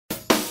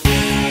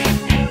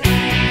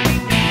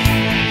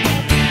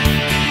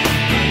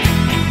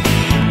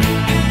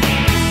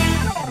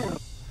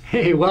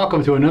Hey,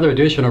 welcome to another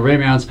edition of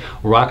Rayman's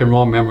Rock and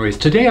Roll Memories.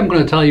 Today I'm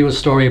going to tell you a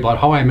story about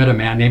how I met a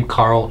man named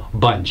Carl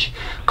Bunch.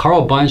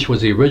 Carl Bunch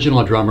was the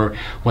original drummer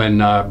when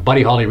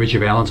Buddy Holly, Ritchie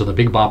Valens of the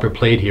Big Bopper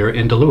played here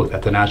in Duluth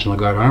at the National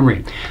Guard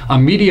Armory. A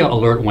media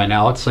alert went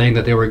out saying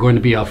that there were going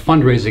to be a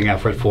fundraising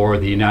effort for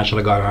the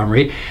National Guard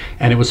Armory,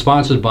 and it was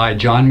sponsored by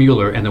John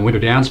Mueller and the Winter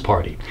Dance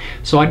Party.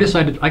 So I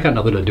decided I got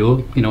nothing to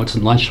do. You know, it's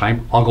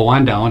lunchtime. I'll go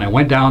on down. I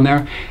went down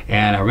there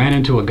and I ran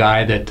into a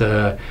guy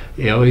that,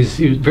 he was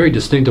very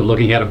distinctive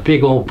looking. He had a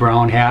big old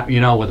brown hat, you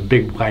know, with a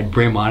big wide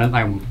brim on it.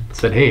 I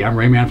said, "Hey, I'm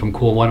Rayman from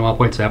Cool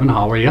 101.7.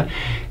 How are you?"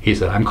 He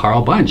said, "I'm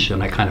Carl Bunch."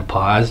 And I kind of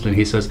paused, and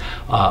he says,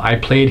 "I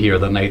played here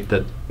the night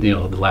that, you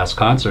know, the last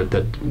concert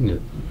that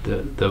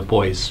the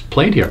boys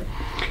played here."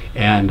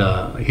 And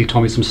he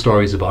told me some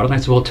stories about it. And I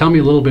said, "Well, tell me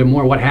a little bit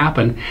more. What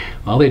happened?"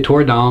 Well, they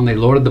tore down. They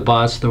loaded the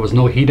bus. There was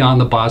no heat on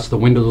the bus. The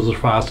windows were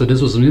frosted.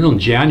 This was in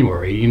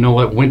January. You know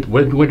what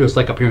winter's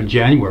like up here in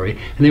January.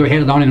 And they were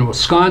headed down into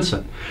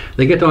Wisconsin.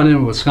 They get down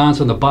into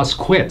Wisconsin. The bus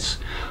quits.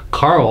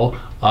 Carl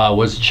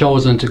was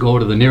chosen to go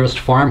to the nearest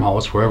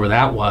farmhouse, wherever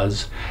that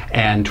was,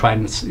 and try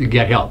and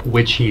get help,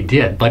 which he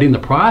did. But in the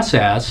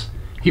process,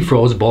 he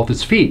froze both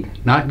his feet.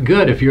 Not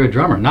good if you're a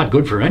drummer, not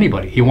good for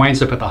anybody. He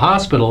winds up at the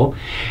hospital,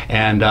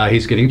 and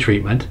he's getting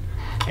treatment.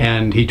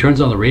 And he turns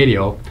on the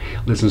radio,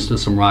 listens to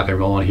some rock and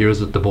roll, and hears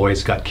that the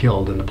boys got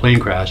killed in a plane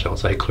crash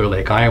outside Clear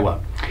Lake, Iowa.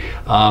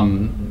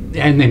 And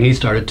then he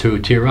started to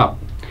tear up.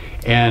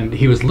 And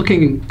he was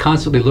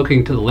constantly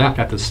looking to the left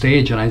at the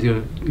stage, and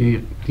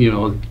you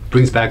know,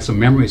 brings back some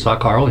memories. Saw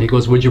Carl, he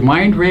goes, "Would you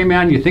mind,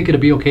 Rayman, you think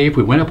it'd be okay if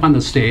we went up on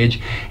the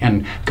stage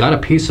and got a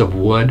piece of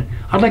wood?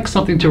 I'd like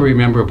something to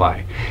remember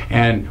by."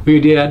 And we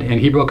did, and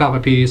he broke off a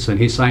piece, and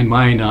he signed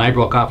mine, and I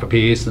broke off a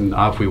piece, and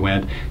off we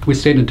went. We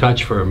stayed in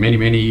touch for many,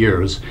 many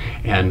years,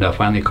 and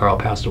finally Carl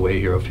passed away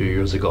here a few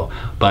years ago.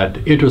 But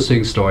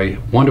interesting story,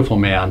 wonderful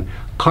man.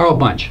 Carl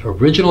Bunch,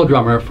 original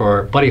drummer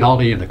for Buddy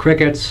Holly and the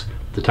Crickets,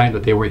 the time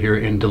that they were here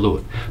in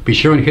Duluth. Be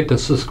sure and hit the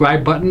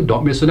subscribe button.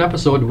 Don't miss an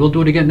episode. We'll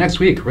do it again next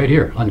week right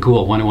here on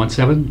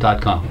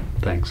Cool1017.com.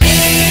 Thanks.